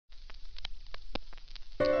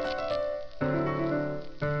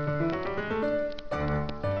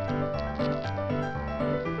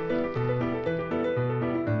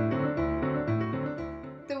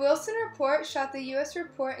The Wilson Report shot the U.S.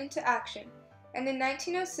 report into action, and in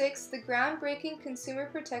 1906 the groundbreaking Consumer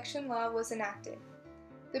Protection Law was enacted.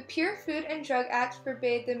 The Pure Food and Drug Act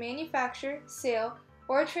forbade the manufacture, sale,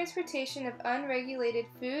 or transportation of unregulated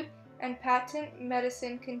food and patent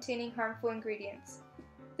medicine containing harmful ingredients.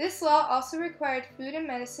 This law also required food and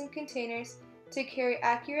medicine containers to carry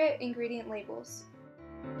accurate ingredient labels.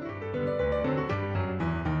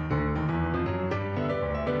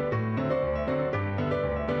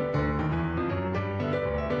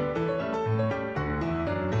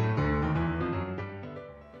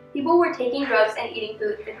 People were taking drugs and eating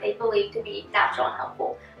food that they believed to be natural and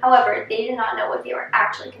helpful. However, they did not know what they were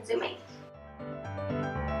actually consuming.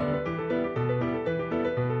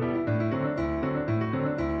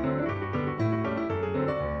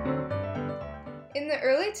 In the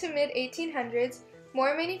early to mid-1800s,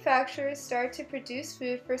 more manufacturers started to produce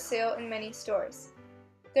food for sale in many stores.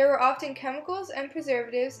 There were often chemicals and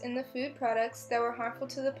preservatives in the food products that were harmful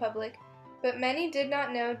to the public, but many did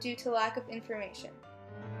not know due to lack of information.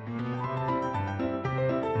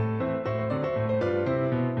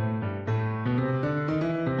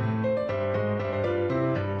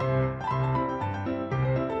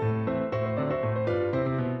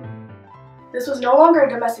 This was no longer a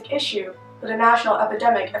domestic issue, but a national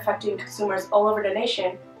epidemic affecting consumers all over the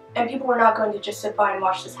nation, and people were not going to just sit by and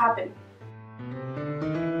watch this happen.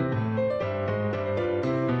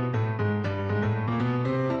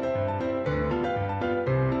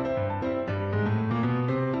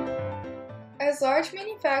 As large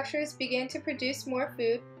manufacturers began to produce more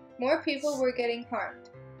food, more people were getting harmed.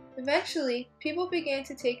 Eventually, people began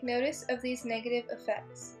to take notice of these negative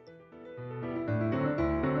effects.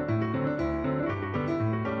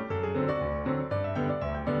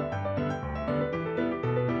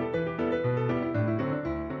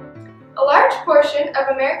 A large portion of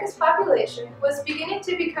America's population was beginning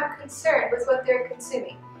to become concerned with what they were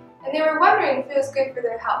consuming, and they were wondering if it was good for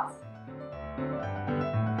their health.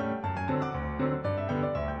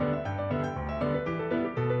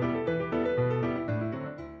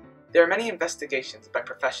 There are many investigations by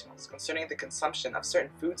professionals concerning the consumption of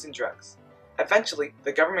certain foods and drugs. Eventually,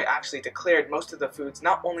 the government actually declared most of the foods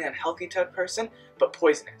not only unhealthy to a person, but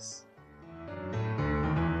poisonous.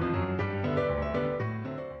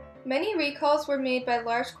 Many recalls were made by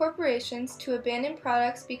large corporations to abandon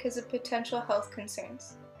products because of potential health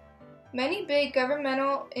concerns. Many big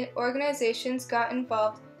governmental organizations got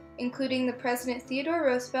involved, including the President Theodore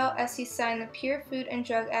Roosevelt as he signed the Pure Food and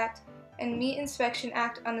Drug Act and Meat Inspection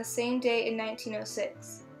Act on the same day in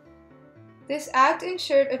 1906. This act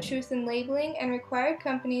ensured a truth in labeling and required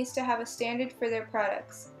companies to have a standard for their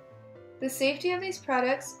products. The safety of these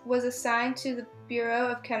products was assigned to the Bureau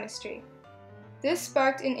of Chemistry. This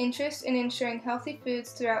sparked an interest in ensuring healthy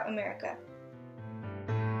foods throughout America.